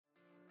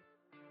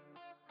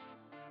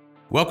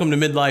Welcome to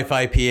Midlife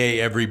IPA,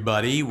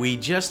 everybody. We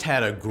just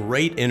had a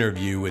great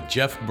interview with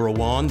Jeff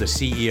Brawan, the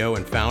CEO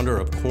and founder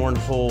of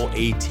Cornhole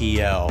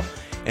ATL.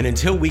 And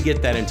until we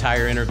get that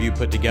entire interview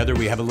put together,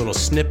 we have a little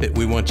snippet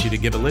we want you to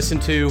give a listen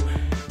to.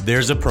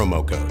 There's a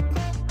promo code.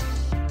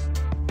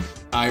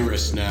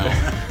 Iris now.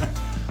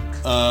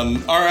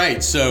 All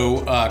right, so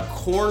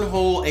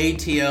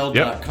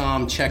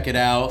cornholeatl.com, Check it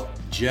out.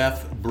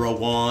 Jeff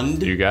Brawan.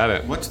 You got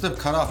it. What's the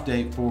cutoff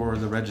date for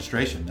the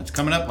registration? That's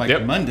coming up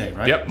Monday,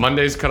 right? Yep,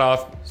 Monday's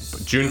cutoff,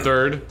 June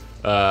 3rd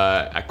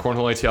at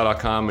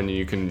cornholeatl.com, and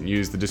you can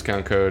use the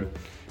discount code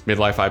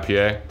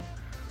MidlifeIPA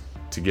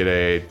to get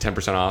a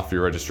 10% off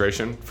your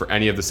registration for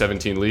any of the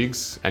 17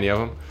 leagues, any of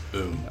them.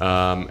 Boom.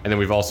 And then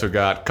we've also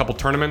got a couple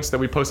tournaments that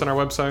we post on our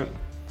website,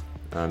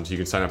 so you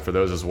can sign up for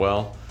those as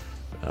well.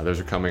 Those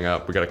are coming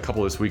up. We got a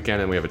couple this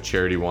weekend, and we have a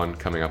charity one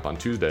coming up on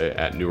Tuesday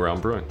at New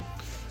Realm Brewing.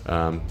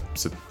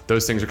 So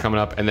those things are coming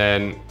up, and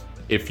then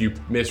if you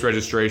miss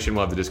registration,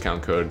 we'll have the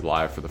discount code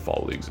live for the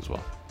fall leagues as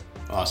well.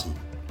 Awesome.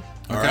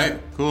 All Okay. right.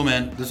 Cool,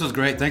 man. This was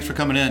great. Thanks for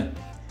coming in.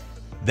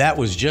 That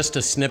was just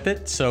a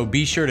snippet, so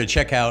be sure to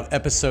check out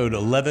episode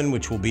 11,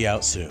 which will be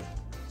out soon.